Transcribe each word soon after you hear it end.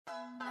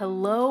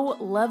Hello,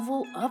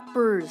 level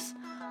uppers.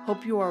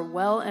 Hope you are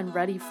well and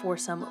ready for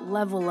some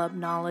level up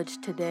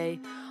knowledge today.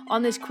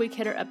 On this quick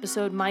hitter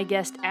episode, my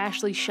guest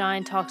Ashley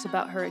Shine talks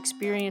about her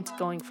experience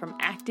going from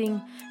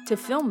acting to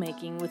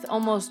filmmaking with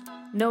almost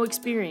no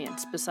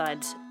experience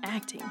besides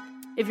acting.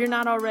 If you're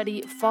not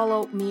already,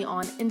 follow me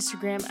on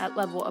Instagram at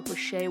Level Up with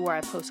Shay, where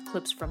I post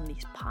clips from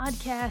these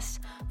podcasts,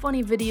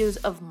 funny videos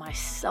of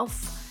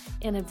myself,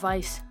 and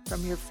advice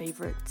from your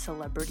favorite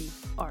celebrity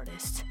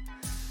artists.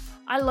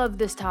 I love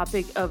this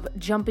topic of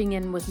jumping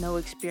in with no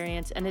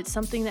experience, and it's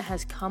something that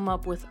has come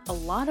up with a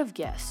lot of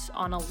guests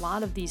on a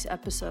lot of these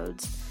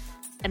episodes.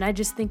 And I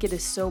just think it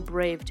is so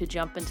brave to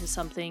jump into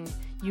something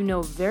you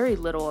know very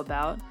little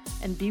about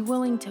and be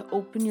willing to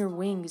open your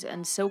wings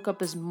and soak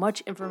up as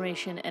much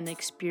information and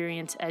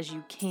experience as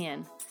you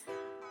can.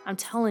 I'm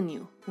telling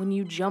you, when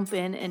you jump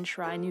in and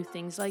try new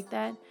things like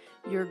that,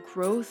 your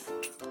growth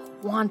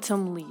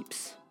quantum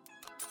leaps.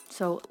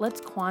 So let's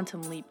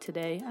quantum leap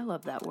today. I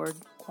love that word,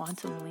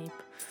 quantum leap.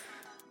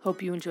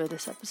 Hope you enjoy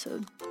this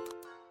episode.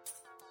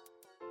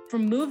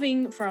 From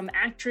moving from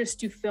actress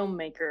to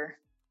filmmaker,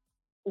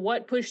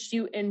 what pushed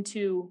you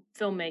into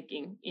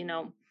filmmaking?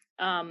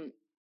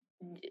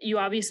 You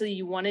obviously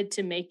you wanted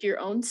to make your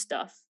own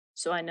stuff.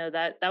 So I know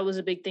that was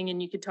a big thing,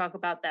 and you could talk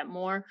about that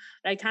more.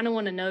 But I kind of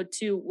want to know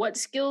too, what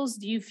skills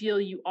do you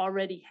feel you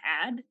already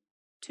had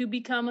to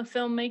become a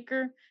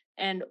filmmaker,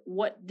 and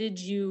what did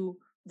you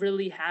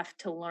really have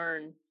to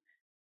learn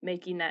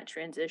making that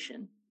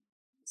transition?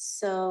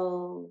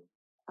 So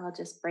I'll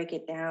just break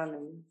it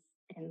down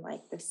in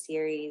like the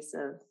series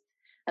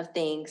of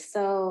things.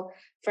 So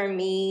for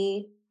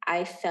me,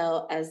 I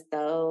felt as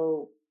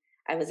though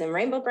I was in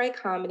Rainbow Bright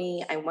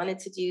Comedy. I wanted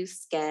to do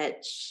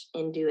sketch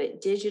and do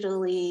it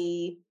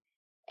digitally.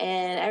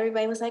 And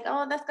everybody was like,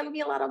 oh, that's going to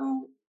be a lot of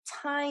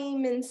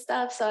time and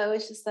stuff. So I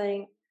was just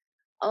like,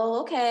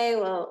 oh, okay,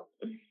 well,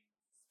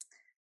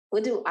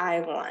 what do I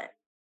want?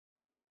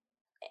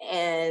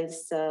 And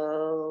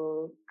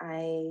so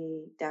I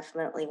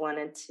definitely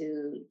wanted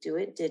to do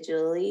it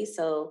digitally.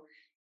 So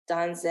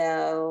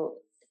Donzel,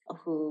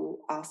 who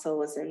also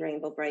was in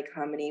Rainbow Bright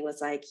Comedy,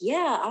 was like,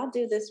 yeah, I'll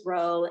do this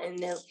role. And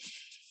then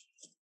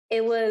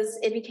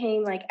it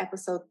became like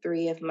episode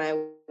 3 of my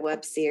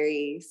web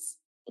series.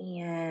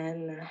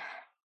 And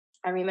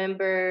I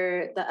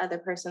remember the other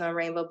person on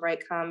Rainbow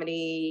Bright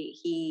Comedy,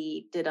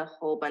 he did a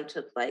whole bunch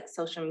of like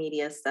social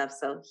media stuff.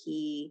 So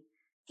he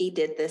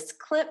did this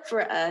clip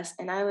for us.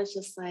 And I was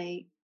just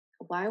like,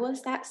 why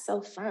was that so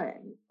fun?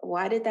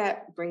 Why did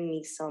that bring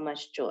me so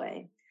much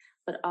joy?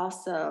 But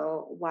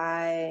also,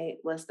 why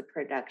was the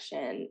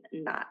production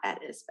not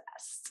at its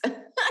best?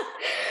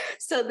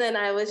 So then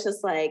I was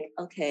just like,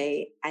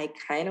 okay, I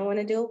kind of want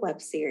to do a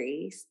web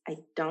series. I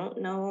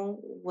don't know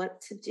what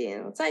to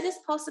do. So I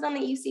just posted on the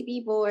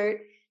UCB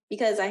board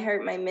because I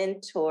heard my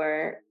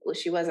mentor, well,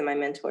 she wasn't my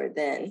mentor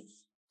then,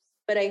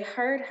 but I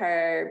heard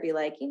her be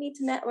like, you need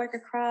to network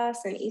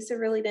across. And Issa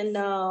really didn't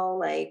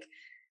know.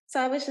 So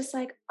I was just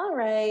like, all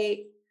right.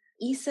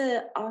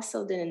 Issa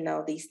also didn't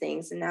know these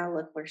things. And now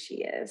look where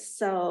she is.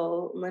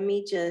 So let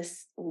me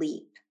just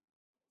leap.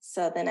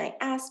 So then I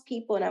asked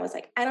people and I was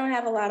like, I don't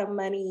have a lot of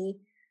money,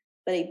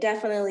 but I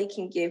definitely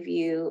can give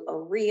you a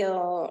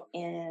reel.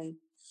 And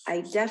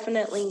I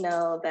definitely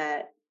know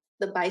that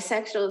the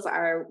bisexuals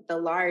are the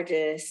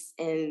largest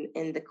in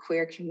the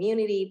queer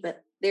community,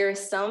 but there are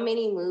so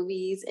many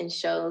movies and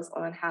shows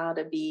on how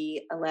to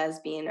be a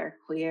lesbian or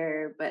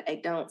queer, but I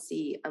don't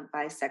see a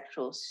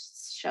bisexual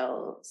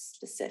show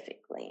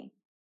specifically.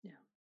 Yeah.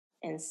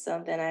 And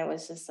so then I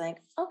was just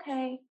like,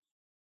 okay,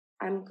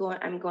 I'm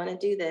going to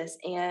do this.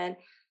 And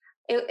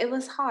it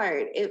was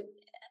hard.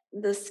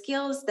 The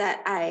skills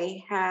that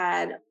I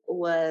had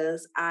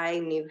was I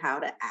knew how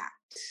to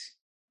act,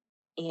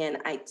 and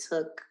I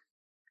took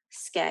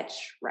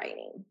sketch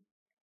writing.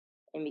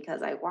 And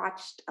because I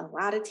watched a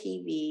lot of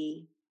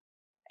TV,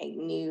 I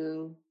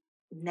knew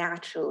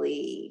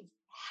naturally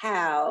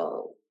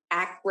how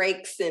act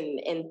breaks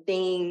and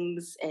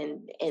things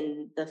and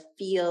the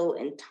feel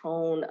and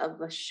tone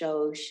of a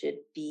show should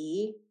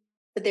be.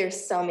 But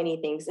there's so many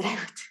things that I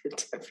would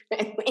do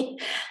differently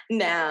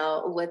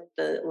now with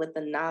the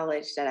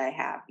knowledge that I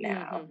have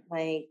now.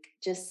 Like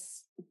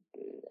just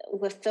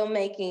with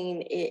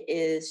filmmaking, it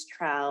is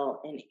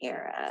trial and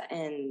error.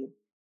 And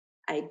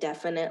I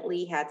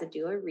definitely had to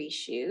do a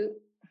reshoot.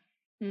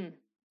 Yeah.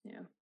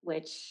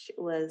 Which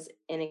was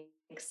an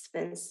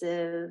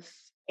expensive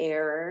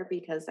error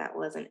because that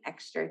was an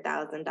extra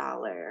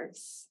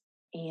 $1,000.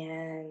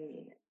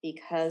 And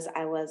because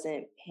I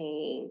wasn't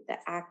paying the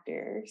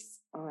actors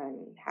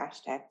on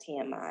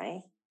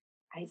 #TMI,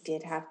 I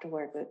did have to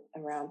work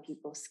around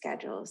people's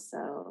schedules.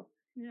 So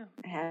Yeah.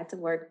 I had to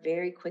work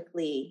very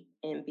quickly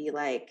and be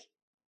like,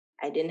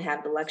 I didn't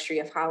have the luxury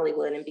of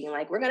Hollywood and being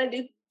like, we're going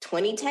to do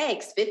 20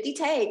 takes, 50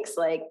 takes.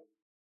 Like,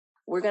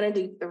 we're going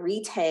to do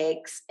 3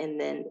 takes and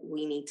then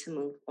we need to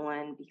move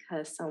on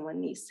because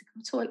someone needs to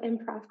go to an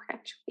improv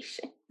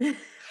graduation.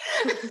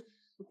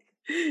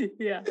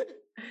 Yeah.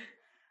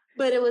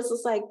 But it was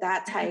just like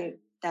that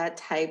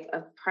type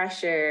of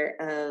pressure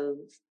of,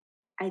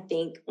 I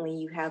think when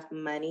you have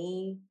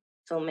money,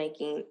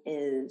 filmmaking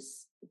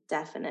is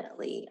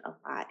definitely a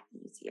lot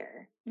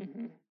easier.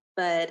 Mm-hmm.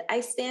 But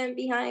I stand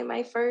behind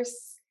my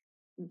first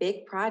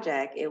big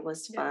project. It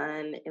was Yeah.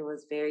 fun. It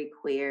was very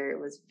queer. It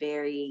was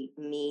very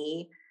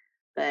me.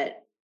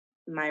 But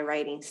my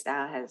writing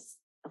style has,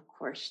 of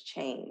course,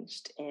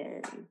 changed.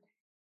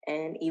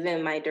 And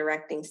even my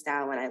directing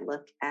style, when I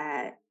look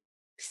at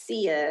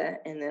Sia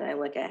and then I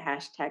look at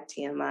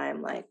 #TMI,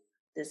 I'm like,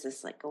 this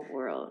is like a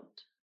world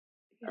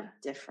of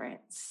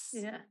difference.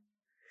 Yeah.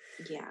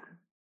 Yeah.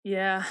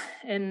 Yeah.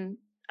 And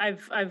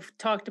I've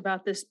talked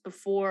about this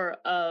before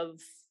of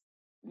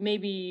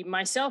maybe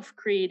myself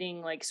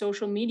creating like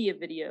social media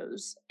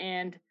videos,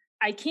 and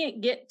I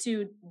can't get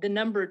to the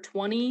number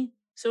 20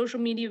 social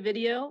media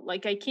video.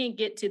 Like I can't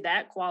get to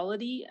that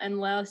quality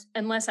unless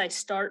I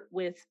start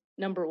with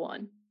number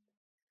 1.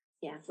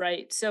 Yeah.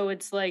 Right. So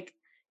it's like,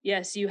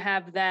 yes, you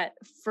have that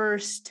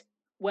first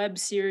web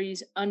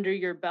series under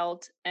your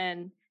belt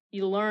and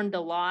you learned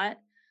a lot,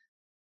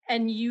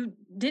 and you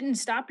didn't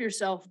stop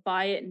yourself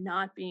by it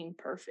not being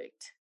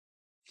perfect.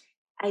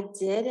 I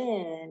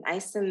didn't. I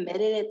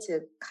submitted it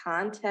to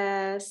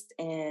contest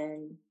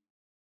and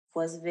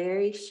was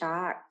very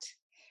shocked.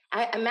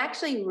 I'm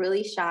actually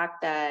really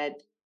shocked that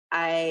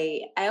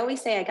I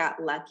always say I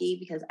got lucky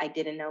because I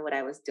didn't know what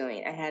I was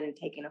doing. I hadn't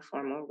taken a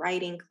formal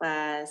writing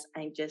class.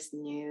 I just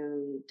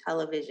knew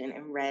television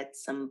and read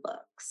some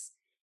books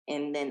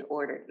and then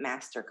ordered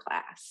master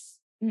class.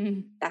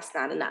 Mm. That's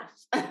not enough.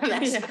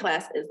 Master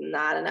class is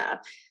not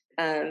enough.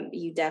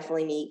 You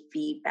definitely need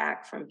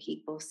feedback from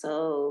people.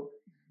 So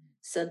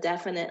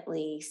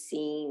definitely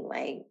seeing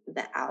like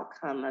the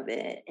outcome of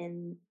it.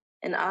 And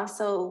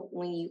also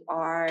when you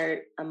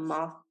are a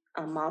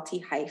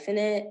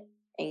multi-hyphenate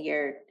and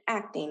you're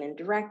acting and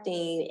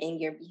directing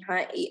and you're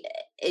behind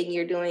and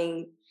you're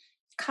doing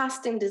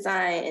costume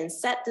design and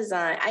set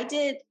design. I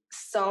did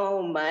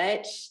so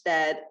much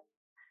that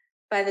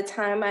by the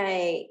time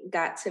I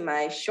got to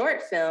my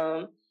short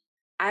film,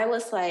 I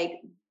was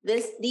like,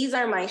 these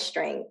are my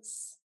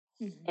strengths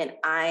and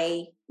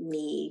I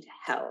need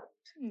help.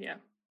 Yeah.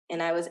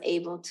 And I was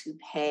able to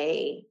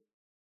pay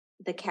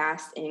the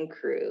cast and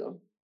crew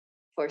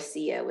for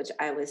Sia, which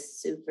I was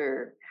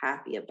super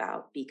happy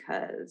about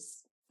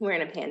because we're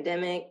in a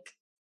pandemic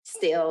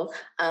still.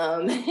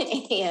 And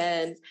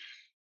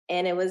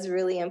it was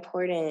really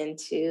important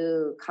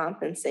to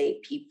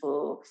compensate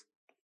people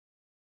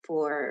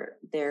for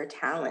their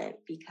talent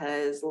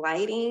because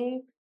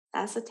lighting,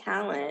 that's a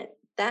talent.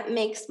 That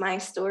makes my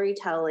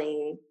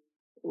storytelling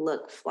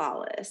look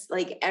flawless.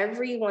 Like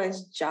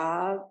everyone's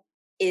job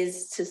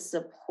is to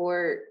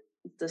support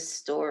the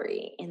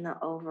story in the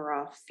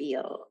overall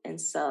feel.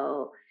 And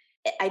so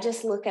I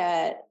just look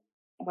at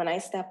when I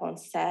step on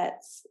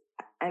sets,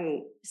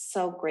 I'm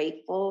so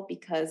grateful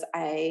because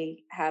I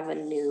have a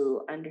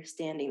new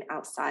understanding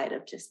outside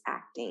of just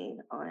acting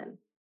on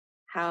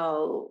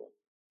how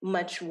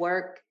much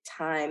work,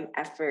 time,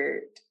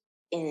 effort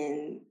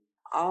in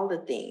all the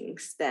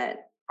things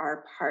that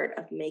are part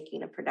of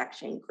making a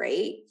production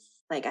great.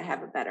 Like I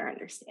have a better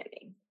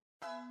understanding.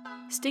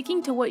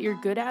 Sticking to what you're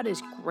good at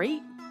is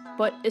great,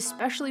 but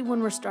especially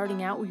when we're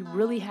starting out, we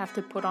really have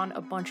to put on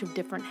a bunch of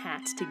different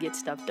hats to get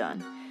stuff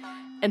done.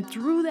 And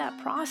through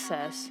that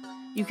process,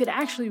 you could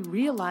actually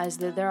realize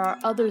that there are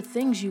other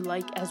things you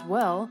like as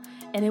well,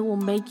 and it will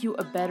make you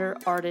a better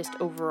artist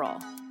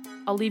overall.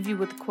 I'll leave you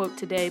with a quote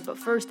today, but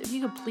first, if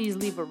you could please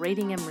leave a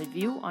rating and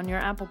review on your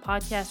Apple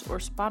Podcast or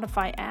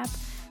Spotify app,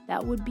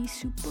 that would be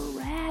super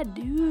rad,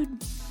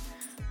 dude.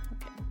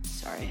 Okay,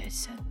 sorry I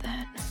said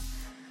that.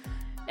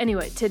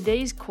 Anyway,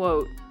 today's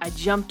quote, I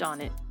jumped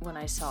on it when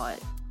I saw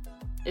it.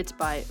 It's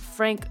by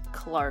Frank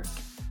Clark,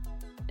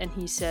 and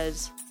he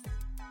says,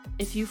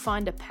 "If you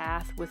find a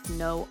path with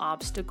no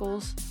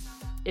obstacles,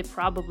 it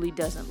probably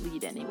doesn't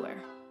lead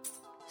anywhere."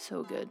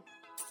 So good.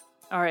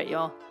 All right,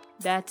 y'all.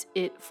 That's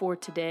it for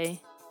today.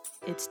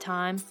 It's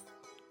time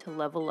to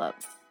level up.